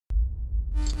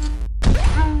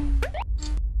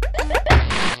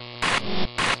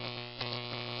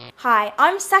Hi,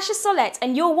 I'm Sasha Solette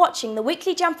and you're watching the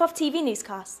weekly Jump Off TV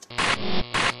newscast.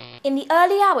 In the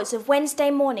early hours of Wednesday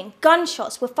morning,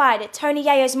 gunshots were fired at Tony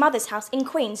Yayo's mother's house in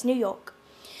Queens, New York.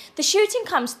 The shooting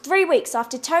comes 3 weeks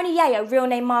after Tony Yayo, real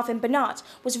name Marvin Bernard,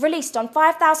 was released on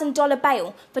 $5,000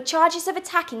 bail for charges of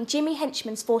attacking Jimmy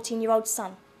Henchman's 14-year-old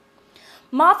son.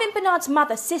 Marvin Bernard's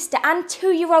mother, sister and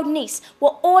 2-year-old niece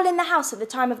were all in the house at the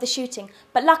time of the shooting,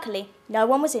 but luckily no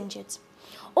one was injured.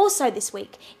 Also this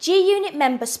week, G-Unit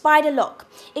member Spider Lock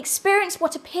experienced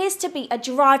what appears to be a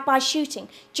drive-by shooting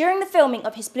during the filming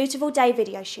of his Blutiful Day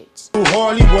video shoot.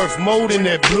 Horny worth more than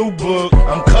that blue book.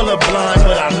 I'm colorblind,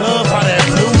 but I love how that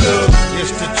blue look.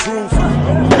 It's the truth.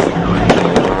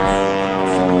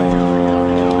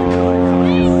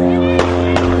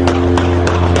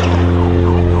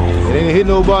 It ain't hit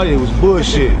nobody, it was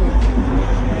bullshit.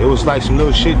 It was like some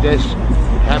little shit that's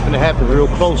happened to happen real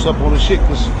close up on the shit,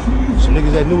 cause some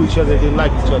niggas that knew each other didn't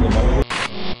like each other, man.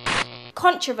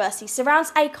 Controversy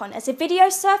surrounds Akon as a video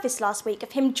surfaced last week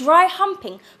of him dry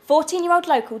humping 14-year-old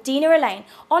local Dina Elaine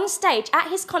on stage at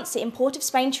his concert in Port of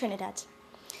Spain, Trinidad.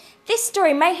 This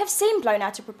story may have seemed blown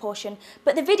out of proportion,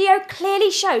 but the video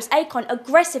clearly shows Akon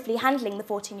aggressively handling the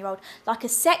 14-year-old like a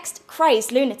sexed,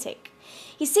 crazed lunatic.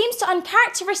 He seems to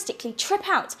uncharacteristically trip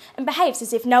out and behaves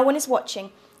as if no one is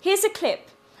watching. Here's a clip.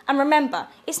 And remember,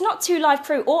 it's not 2 Live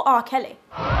Crew or R. Kelly.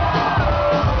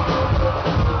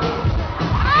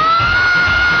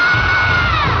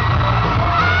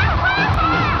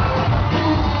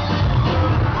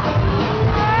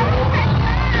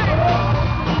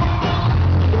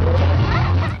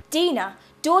 Dina,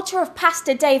 daughter of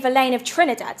Pastor Dave Elaine of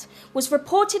Trinidad, was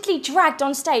reportedly dragged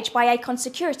on stage by Akon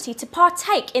security to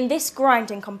partake in this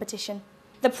grinding competition.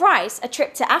 The prize, a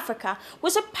trip to Africa,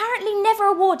 was apparently never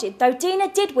awarded, though Dina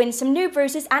did win some new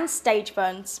bruises and stage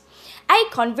burns.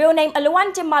 Akon, real name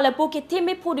Aluande Malabuke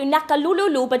Timi Pudu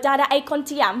Nakalululu Badada Akon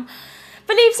Tiam,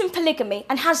 believes in polygamy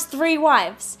and has 3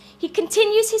 wives. He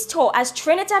continues his tour as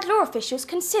Trinidad law officials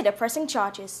consider pressing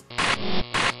charges.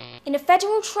 In a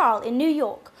federal trial in New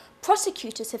York,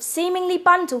 prosecutors have seemingly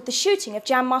bundled the shooting of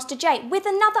Jam Master Jay with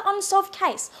another unsolved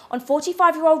case on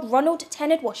 45-year-old Ronald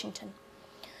Tennard Washington.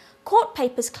 Court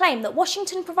papers claim that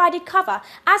Washington provided cover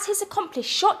as his accomplice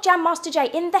shot Jam Master Jay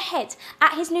in the head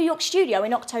at his New York studio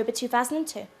in October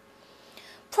 2002.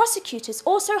 Prosecutors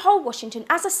also hold Washington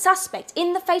as a suspect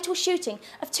in the fatal shooting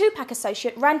of Tupac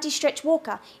associate Randy Stretch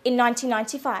Walker in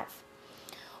 1995.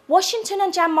 Washington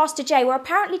and Jam Master Jay were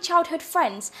apparently childhood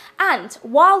friends, and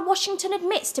while Washington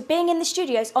admits to being in the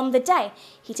studios on the day,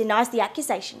 he denies the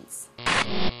accusations.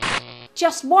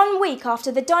 Just 1 week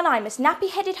after the Don Imus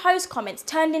nappy-headed hose comments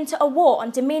turned into a war on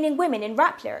demeaning women in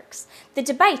rap lyrics, the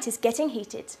debate is getting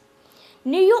heated.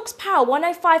 New York's Power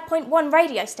 105.1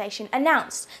 radio station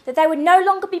announced that they would no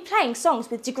longer be playing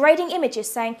songs with degrading images,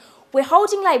 saying, "We're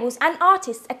holding labels and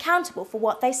artists accountable for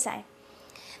what they say."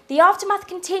 The aftermath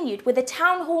continued with a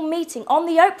town hall meeting on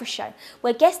The Oprah Show,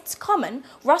 where guests Common,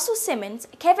 Russell Simmons,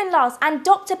 Kevin Lars and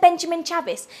Dr. Benjamin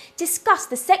Chavis discussed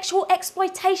the sexual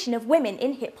exploitation of women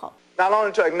in hip-hop. Not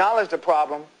only to acknowledge the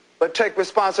problem, but take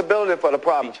responsibility for the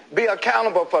problem. Be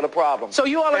accountable for the problem. So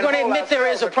you all are going to admit there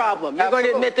is a problem. You're going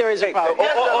to admit there is a problem.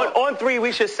 On 3,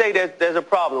 we should say that there's a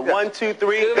problem. Yeah. 1, 2,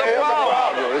 3. There's a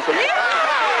problem. It's a problem.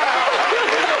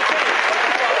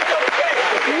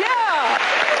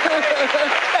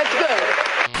 That's good.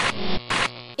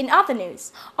 In other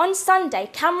news, on Sunday,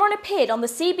 Cameron appeared on the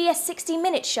CBS 60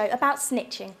 Minutes show about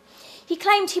snitching. He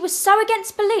claimed he was so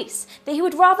against police that he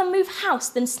would rather move house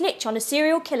than snitch on a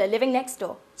serial killer living next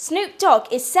door. Snoop Dogg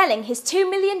is selling his $2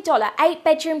 million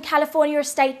 8-bedroom California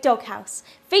estate doghouse,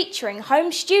 featuring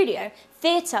home studio,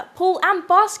 theatre, pool and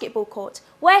basketball court,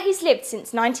 where he's lived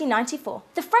since 1994.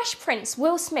 The Fresh Prince,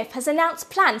 Will Smith, has announced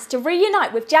plans to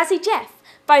reunite with Jazzy Jeff,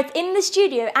 both in the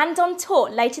studio and on tour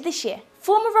later this year.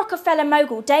 Former Rockefeller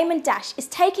mogul Damon Dash is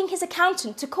taking his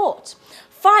accountant to court,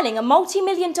 filing a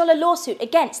multi-million-dollar lawsuit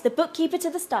against the bookkeeper to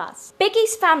the stars.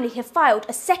 Biggie's family have filed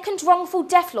a second wrongful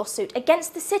death lawsuit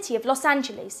against the city of Los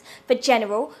Angeles for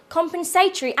general,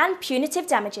 compensatory and punitive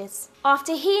damages.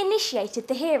 After he initiated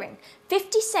the hearing,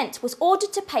 50 Cent was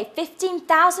ordered to pay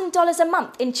 $15,000 a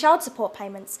month in child support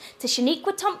payments to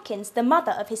Shaniqua Tompkins, the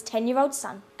mother of his 10-year-old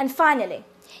son. And finally,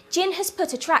 Jin has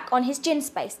put a track on his Jin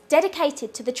Space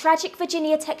dedicated to the tragic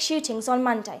Virginia Tech shootings on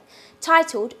Monday,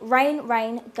 titled Rain,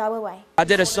 Rain, Go Away. I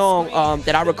did a song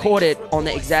that I recorded on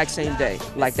the exact same day,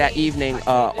 like that evening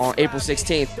on April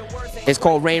 16th. It's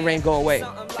called Rain, Rain, Go Away.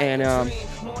 And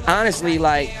honestly,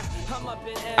 like,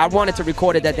 I wanted to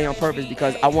record it that day on purpose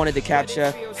because I wanted to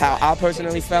capture how I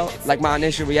personally felt, like my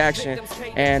initial reaction.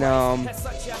 And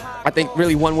I think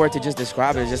really one word to just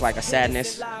describe it is just like a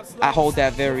sadness. I hold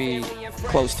that very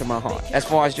close to my heart. As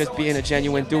far as just being a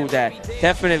genuine dude that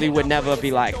definitely would never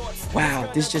be like, wow,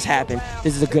 this just happened.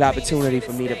 This is a good opportunity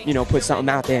for me to, you know, put something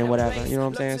out there and whatever. You know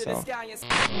what I'm saying? So.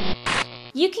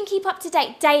 You can keep up to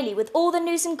date daily with all the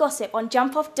news and gossip on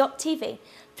JUMPOFF.tv.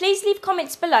 Please leave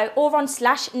comments below or on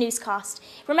 /newscast.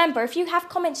 Remember, if you have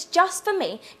comments just for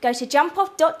me, go to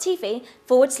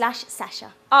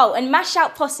JUMPOFF.tv/Sasha. Oh, and Mash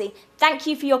Out Posse, thank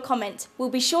you for your comment. We'll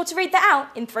be sure to read that out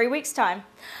in 3 weeks' time.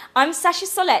 I'm Sasha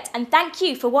Solette, and thank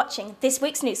you for watching this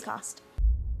week's newscast.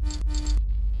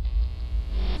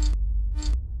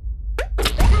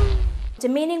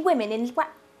 Demeaning women in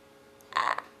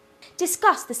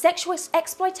discuss the sexual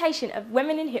exploitation of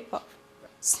women in hip-hop.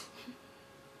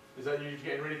 Is that you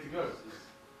getting ready to go?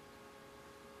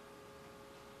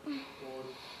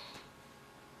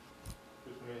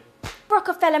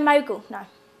 Rockefeller mogul. No.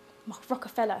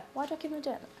 Rockefeller. Why do I keep on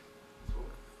doing that?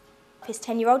 His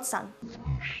 10-year-old son.